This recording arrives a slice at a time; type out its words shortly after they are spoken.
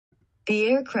The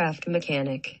Aircraft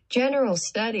Mechanic, General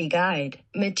Study Guide,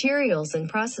 Materials and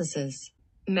Processes.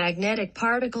 Magnetic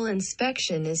particle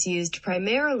inspection is used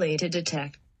primarily to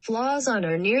detect flaws on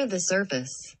or near the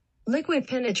surface. Liquid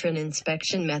penetrant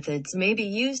inspection methods may be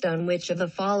used on which of the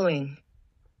following?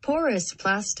 Porous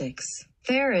plastics,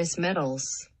 ferrous metals,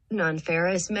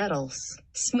 non-ferrous metals,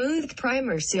 smooth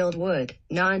primer-sealed wood,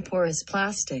 non-porous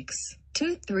plastics.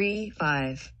 2, 3,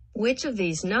 5. Which of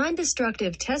these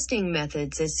non-destructive testing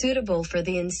methods is suitable for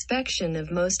the inspection of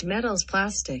most metals,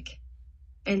 plastic,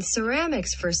 and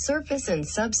ceramics for surface and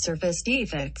subsurface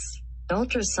defects?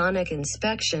 Ultrasonic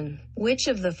inspection. Which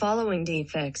of the following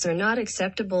defects are not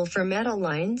acceptable for metal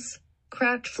lines?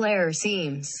 Cracked flare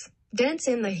seams, dents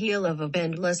in the heel of a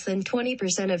bend less than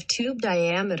 20% of tube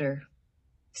diameter,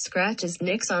 scratches,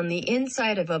 nicks on the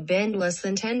inside of a bend less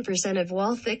than 10% of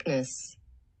wall thickness,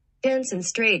 dents in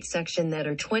straight section that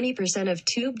are 20% of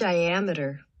tube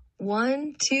diameter.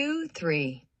 1, 2,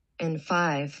 3, and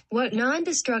 5. What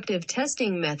non-destructive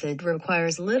testing method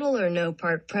requires little or no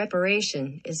part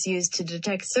preparation, is used to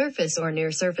detect surface or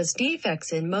near-surface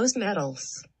defects in most metals,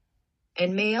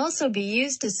 and may also be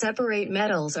used to separate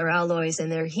metals or alloys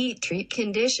in their heat-treat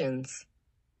conditions?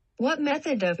 What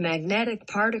method of magnetic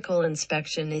particle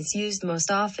inspection is used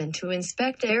most often to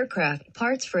inspect aircraft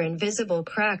parts for invisible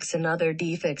cracks and other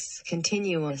defects?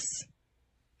 Continuous.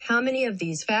 How many of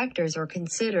these factors are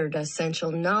considered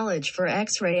essential knowledge for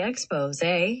X-ray expos?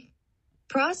 A.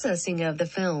 Processing of the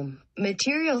film,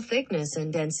 material thickness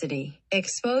and density,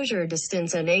 exposure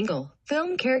distance and angle,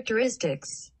 film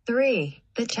characteristics. 3.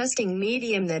 The testing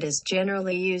medium that is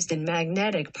generally used in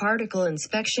magnetic particle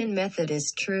inspection method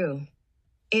is true.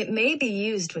 It may be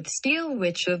used with steel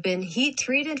which have been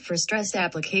heat-treated for stress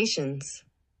applications.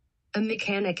 A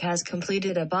mechanic has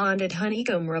completed a bonded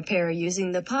honeycomb repair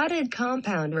using the potted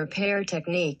compound repair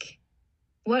technique.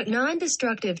 What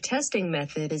non-destructive testing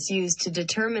method is used to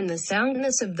determine the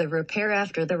soundness of the repair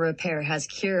after the repair has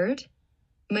cured?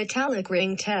 Metallic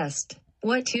ring test.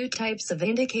 What two types of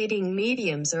indicating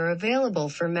mediums are available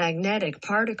for magnetic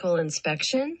particle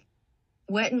inspection?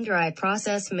 Wet and dry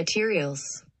process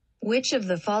materials. Which of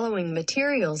the following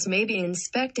materials may be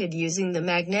inspected using the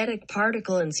magnetic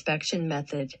particle inspection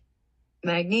method?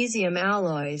 Magnesium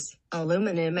alloys,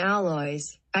 aluminum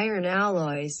alloys, iron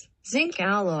alloys, zinc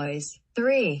alloys.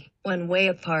 3. One-way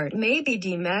a part may be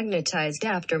demagnetized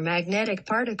after magnetic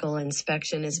particle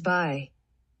inspection is by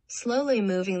slowly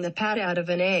moving the pad out of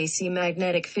an AC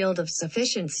magnetic field of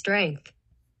sufficient strength.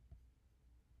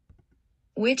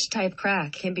 Which type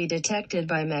crack can be detected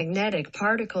by magnetic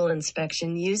particle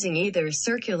inspection using either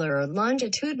circular or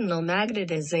longitudinal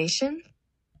magnetization?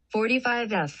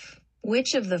 45F.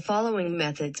 Which of the following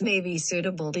methods may be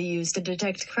suitable to use to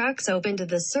detect cracks open to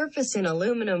the surface in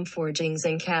aluminum forgings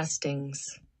and castings?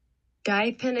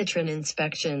 Dye penetrant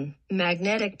inspection,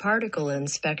 magnetic particle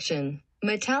inspection,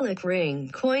 metallic ring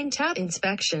coin tap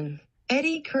inspection,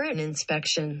 eddy current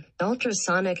inspection,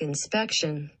 ultrasonic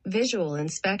inspection, visual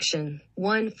inspection.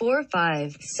 1, 4,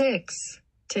 5, 6.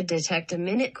 To detect a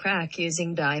minute crack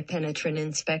using dye penetrant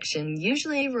inspection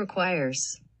usually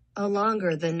requires a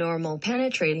longer than normal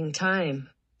penetrating time.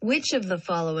 Which of the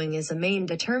following is a main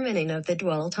determinant of the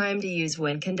dwell time to use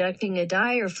when conducting a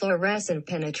dye or fluorescent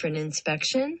penetrant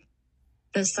inspection?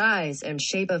 The size and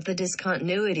shape of the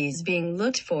discontinuities being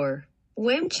looked for.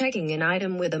 When checking an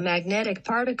item with a magnetic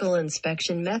particle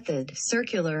inspection method,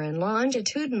 circular and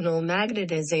longitudinal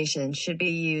magnetization should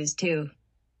be used to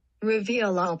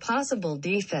reveal all possible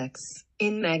defects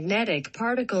in magnetic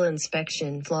particle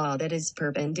inspection. Flaw that is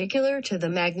perpendicular to the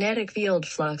magnetic field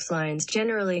flux lines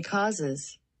generally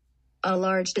causes a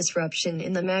large disruption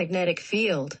in the magnetic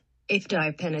field. If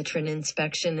dye penetrant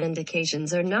inspection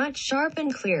indications are not sharp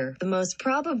and clear, the most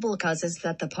probable cause is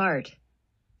that the part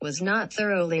was not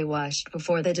thoroughly washed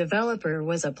before the developer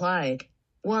was applied.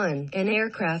 1. An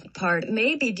aircraft part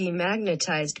may be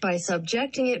demagnetized by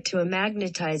subjecting it to a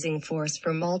magnetizing force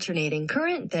from alternating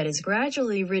current that is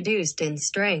gradually reduced in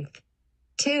strength.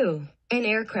 2. An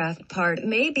aircraft part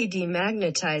may be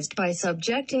demagnetized by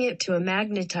subjecting it to a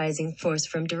magnetizing force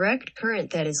from direct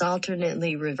current that is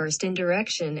alternately reversed in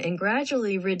direction and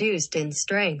gradually reduced in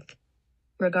strength.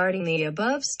 Regarding the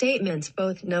above statements,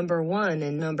 both number 1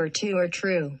 and number 2 are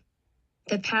true.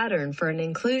 The pattern for an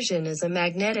inclusion is a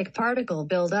magnetic particle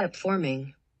buildup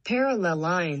forming parallel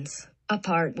lines. A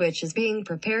part which is being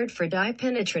prepared for dye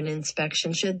penetrant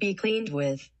inspection should be cleaned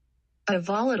with a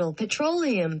volatile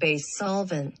petroleum-based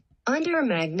solvent. Under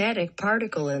magnetic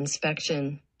particle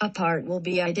inspection, a part will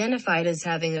be identified as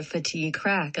having a fatigue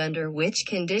crack, under which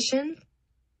condition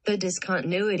the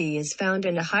discontinuity is found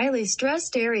in a highly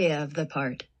stressed area of the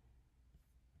part.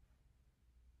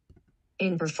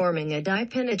 In performing a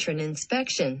die-penetrant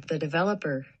inspection, the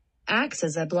developer acts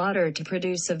as a blotter to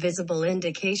produce a visible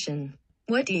indication.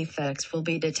 What defects will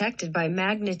be detected by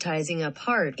magnetizing a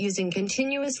part using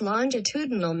continuous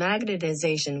longitudinal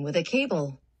magnetization with a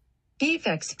cable.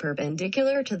 Defects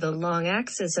perpendicular to the long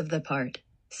axis of the part.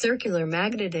 Circular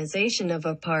magnetization of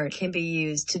a part can be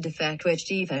used to detect which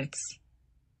defects.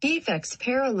 Defects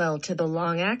parallel to the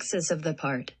long axis of the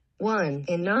part. 1.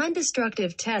 In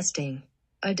non-destructive testing,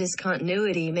 a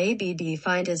discontinuity may be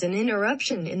defined as an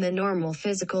interruption in the normal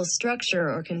physical structure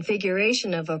or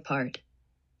configuration of a part.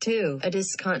 2. A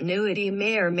discontinuity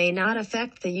may or may not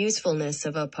affect the usefulness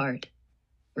of a part.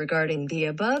 Regarding the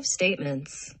above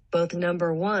statements, both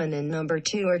number 1 and number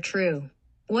 2 are true.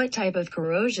 What type of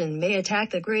corrosion may attack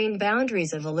the grain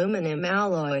boundaries of aluminum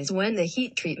alloys when the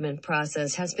heat treatment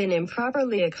process has been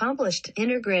improperly accomplished?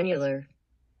 Intergranular.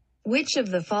 Which of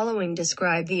the following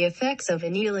describe the effects of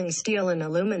annealing steel and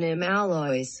aluminum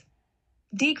alloys?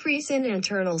 Decrease in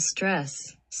internal stress,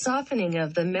 softening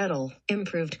of the metal,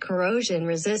 improved corrosion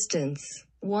resistance.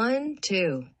 1,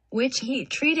 2. Which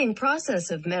heat treating process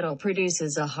of metal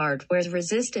produces a hard,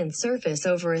 wear-resistant surface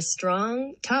over a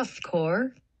strong, tough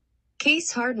core?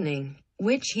 Case hardening.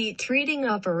 Which heat treating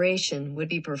operation would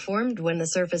be performed when the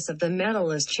surface of the metal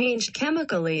is changed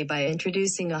chemically by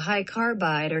introducing a high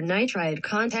carbide or nitride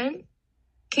content?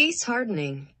 Case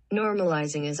hardening.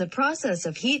 Normalizing is a process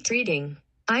of heat treating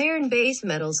iron-based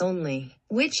metals only.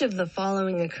 Which of the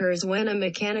following occurs when a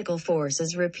mechanical force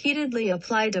is repeatedly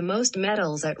applied to most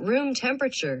metals at room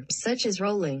temperature, such as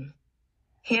rolling,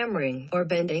 hammering, or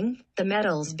bending? The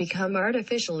metals become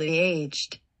artificially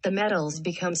aged. The metals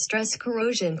become stress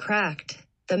corrosion cracked.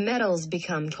 The metals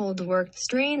become cold work,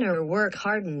 strain, or work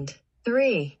hardened.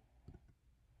 3.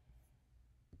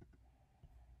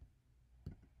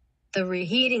 The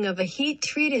reheating of a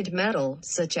heat-treated metal,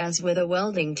 such as with a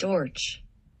welding torch,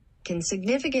 can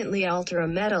significantly alter a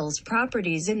metal's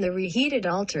properties in the reheated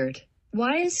altered.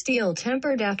 Why is steel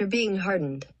tempered after being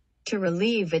hardened? To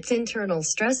relieve its internal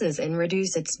stresses and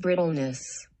reduce its brittleness.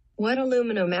 What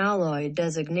aluminum alloy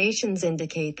designations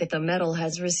indicate that the metal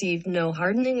has received no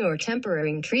hardening or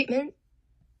tempering treatment?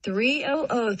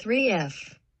 3003F.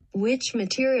 Which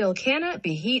material cannot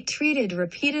be heat-treated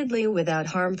repeatedly without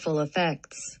harmful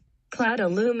effects? Clad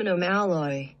aluminum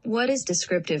alloy. What is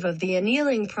descriptive of the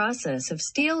annealing process of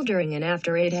steel during and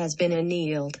after it has been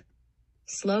annealed?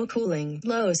 Slow cooling,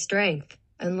 low strength.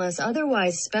 Unless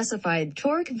otherwise specified,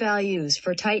 torque values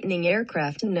for tightening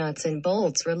aircraft nuts and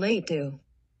bolts relate to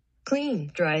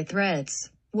clean, dry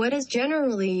threads. What is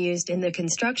generally used in the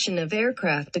construction of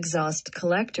aircraft exhaust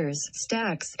collectors,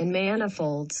 stacks, and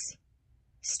manifolds?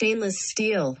 Stainless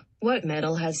steel. What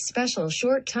metal has special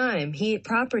short-time heat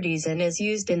properties and is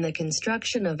used in the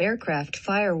construction of aircraft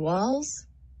firewalls?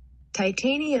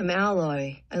 Titanium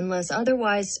alloy. Unless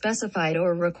otherwise specified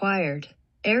or required,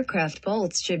 aircraft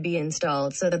bolts should be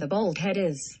installed so that the bolt head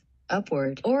is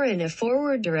upward or in a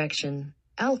forward direction.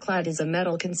 Alclad is a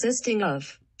metal consisting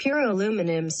of pure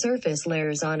aluminum surface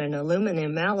layers on an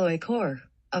aluminum alloy core.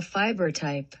 A fiber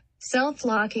type.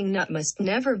 Self-locking nut must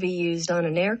never be used on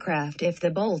an aircraft if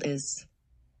the bolt is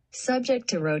subject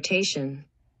to rotation.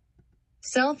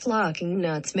 Self-locking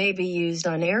nuts may be used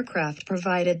on aircraft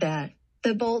provided that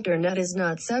the bolt or nut is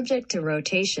not subject to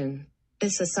rotation. The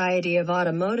Society of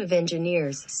Automotive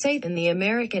Engineers, SAIT, and the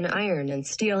American Iron and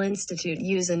Steel Institute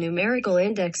use a numerical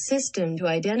index system to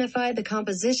identify the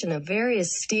composition of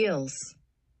various steels.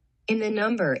 In the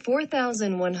number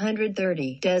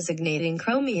 4130, designating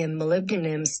chromium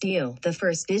molybdenum steel, the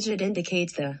first digit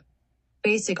indicates the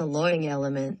basic alloying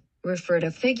element. Refer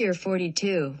to Figure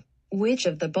 42. Which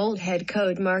of the bolt head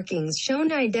code markings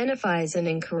shown identifies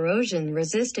an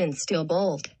corrosion-resistant steel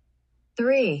bolt?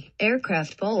 3.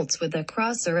 Aircraft bolts with a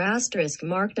cross or asterisk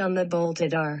marked on the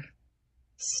bolted are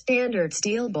standard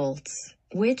steel bolts.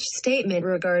 Which statement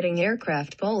regarding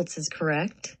aircraft bolts is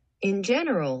correct? In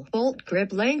general, bolt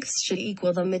grip lengths should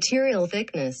equal the material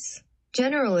thickness.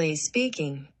 Generally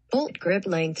speaking, bolt grip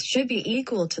length should be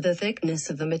equal to the thickness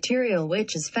of the material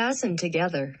which is fastened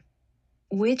together.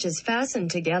 Which is fastened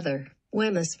together.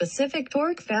 When a specific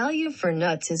torque value for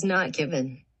nuts is not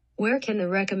given, where can the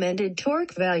recommended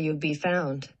torque value be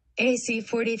found? AC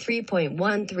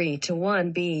 43.13 to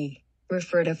 1B.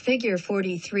 Refer to Figure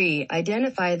 43.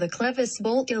 Identify the clevis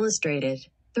bolt illustrated.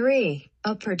 3.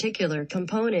 A particular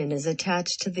component is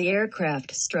attached to the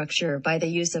aircraft structure by the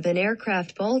use of an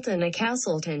aircraft bolt and a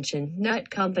castle tension nut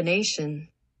combination.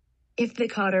 If the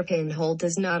cotter pinhole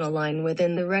does not align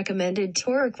within the recommended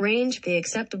torque range, the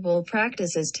acceptable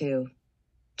practice is to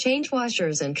change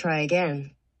washers and try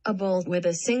again. A bolt with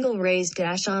a single raised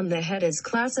dash on the head is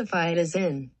classified as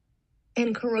in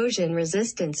and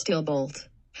corrosion-resistant steel bolt.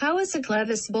 How is a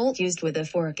clevis bolt used with a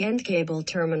fork and cable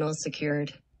terminal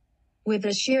secured? With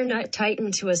a shear nut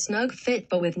tightened to a snug fit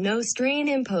but with no strain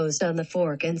imposed on the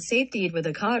fork and safetied with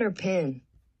a cotter pin.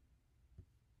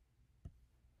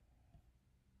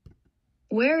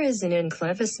 Where is an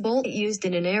in-clevis bolt used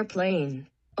in an airplane?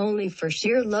 Only for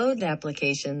shear load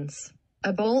applications.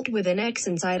 A bolt with an X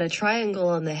inside a triangle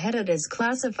on the head is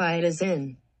classified as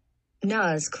in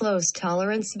NAS close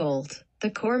tolerance bolt.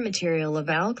 The core material of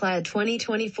Alclad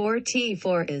 2024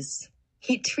 T4 is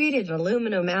heat-treated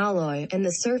aluminum alloy, and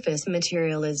the surface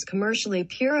material is commercially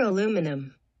pure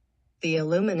aluminum. The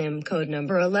aluminum code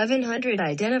number 1100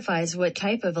 identifies what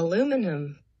type of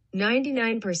aluminum.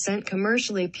 99%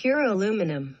 commercially pure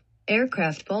aluminum.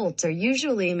 Aircraft bolts are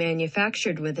usually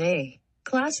manufactured with a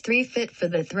Class 3 fit for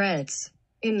the threads.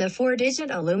 In the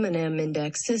 4-digit aluminum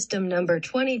index system number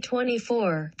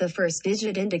 2024, the first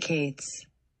digit indicates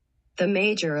the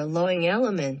major alloying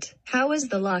element. How is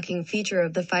the locking feature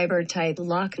of the fiber-type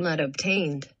lock nut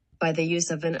obtained? By the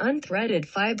use of an unthreaded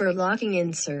fiber locking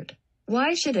insert.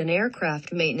 Why should an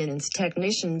aircraft maintenance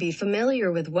technician be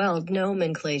familiar with weld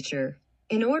nomenclature?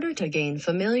 In order to gain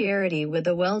familiarity with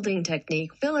the welding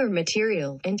technique, filler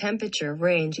material, and temperature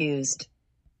range used.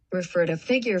 Refer to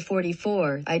Figure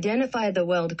 44. Identify the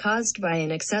weld caused by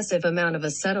an excessive amount of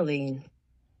acetylene.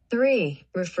 3.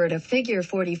 Refer to Figure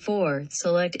 44.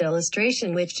 Select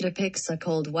illustration which depicts a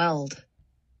cold weld.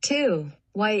 2.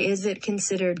 Why is it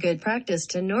considered good practice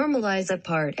to normalize a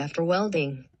part after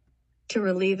welding? To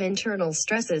relieve internal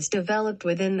stresses developed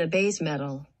within the base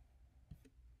metal.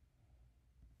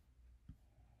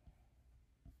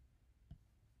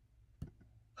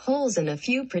 Holes in a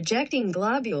few projecting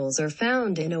globules are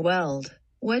found in a weld.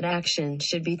 What action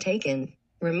should be taken?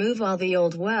 Remove all the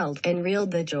old weld and reel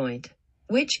the joint.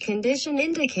 Which condition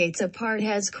indicates a part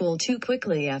has cooled too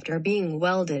quickly after being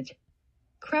welded?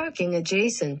 Cracking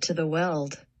adjacent to the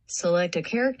weld. Select a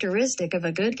characteristic of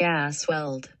a good gas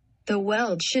weld. The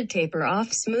weld should taper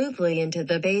off smoothly into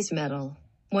the base metal.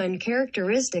 One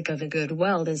characteristic of a good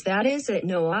weld is that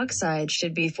no oxide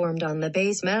should be formed on the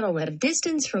base metal at a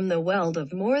distance from the weld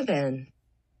of more than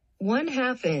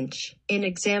 1/2 inch. In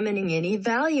examining and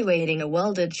evaluating a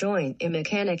welded joint, a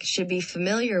mechanic should be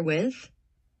familiar with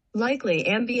likely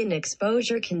ambient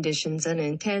exposure conditions and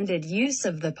intended use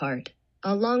of the part,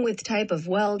 along with type of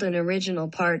weld and original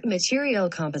part material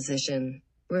composition.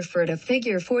 Refer to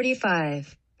Figure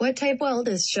 45. What type weld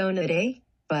is shown at A?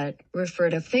 Butt. Refer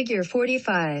to Figure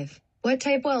 45. What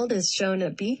type weld is shown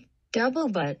at B? Double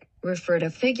butt. Refer to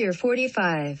Figure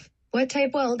 45. What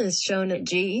type weld is shown at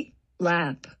G?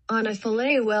 Lap. On a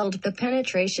fillet weld, the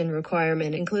penetration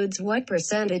requirement includes what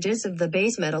percentages of the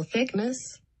base metal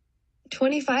thickness?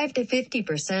 25 to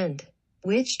 50%.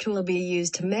 Which tool will be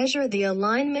used to measure the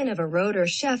alignment of a rotor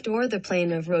shaft or the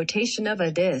plane of rotation of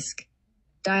a disc?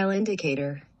 Dial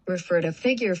indicator. Refer to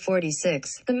Figure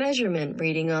 46. The measurement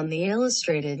reading on the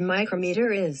illustrated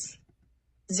micrometer is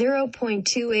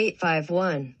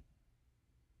 0.2851.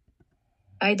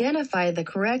 Identify the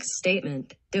correct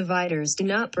statement. Dividers do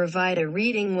not provide a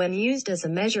reading when used as a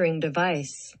measuring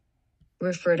device.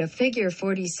 Refer to Figure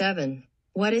 47.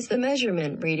 What is the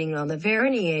measurement reading on the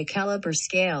vernier caliper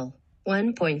scale?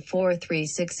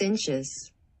 1.436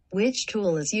 inches. Which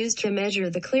tool is used to measure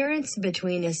the clearance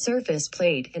between a surface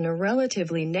plate and a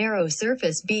relatively narrow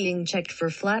surface being checked for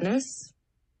flatness?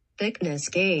 Thickness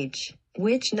gauge.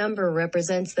 Which number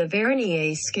represents the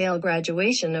vernier scale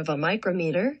graduation of a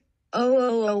micrometer?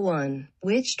 0001.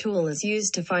 Which tool is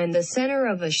used to find the center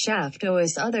of a shaft or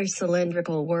as other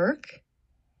cylindrical work?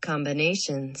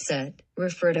 Combination set.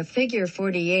 Refer to Figure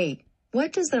 48.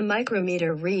 What does the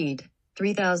micrometer read?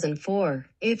 3004.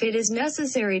 If it is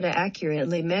necessary to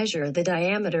accurately measure the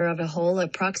diameter of a hole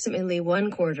approximately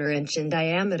 1/4 inch in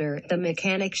diameter, the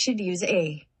mechanic should use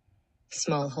a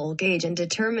small hole gauge and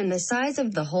determine the size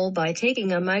of the hole by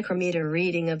taking a micrometer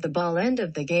reading of the ball end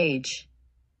of the gauge.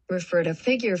 Refer to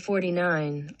Figure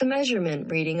 49. The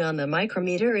measurement reading on the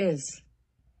micrometer is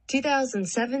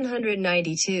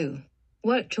 2792.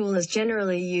 What tool is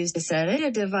generally used to set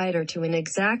a divider to an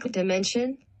exact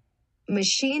dimension?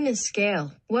 Machine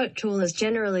scale. What tool is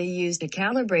generally used to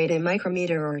calibrate a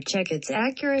micrometer or check its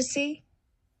accuracy?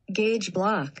 Gauge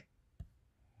block.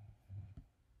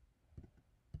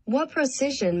 What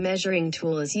precision measuring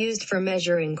tool is used for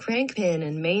measuring crankpin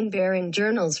and main bearing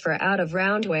journals for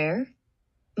out-of-round wear?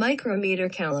 Micrometer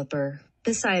caliper.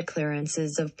 The side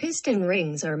clearances of piston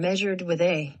rings are measured with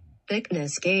a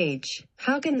thickness gauge.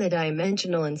 How can the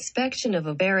dimensional inspection of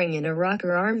a bearing in a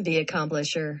rocker arm be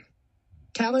accomplished?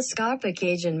 Telescopic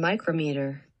gauge and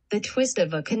micrometer. The twist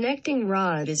of a connecting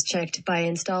rod is checked by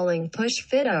installing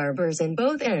push-fit arbors in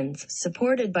both ends,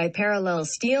 supported by parallel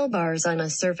steel bars on a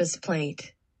surface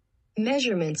plate.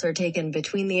 Measurements are taken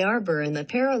between the arbor and the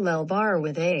parallel bar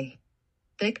with a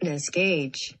thickness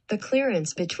gauge. The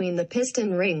clearance between the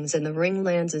piston rings and the ring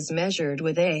lands is measured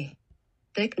with a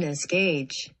thickness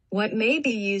gauge. What may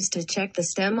be used to check the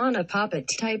stem on a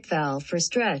poppet-type valve for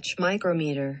stretch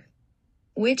micrometer.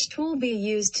 Which tool be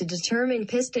used to determine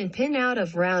piston pin out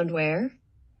of round wear?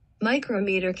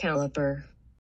 Micrometer caliper.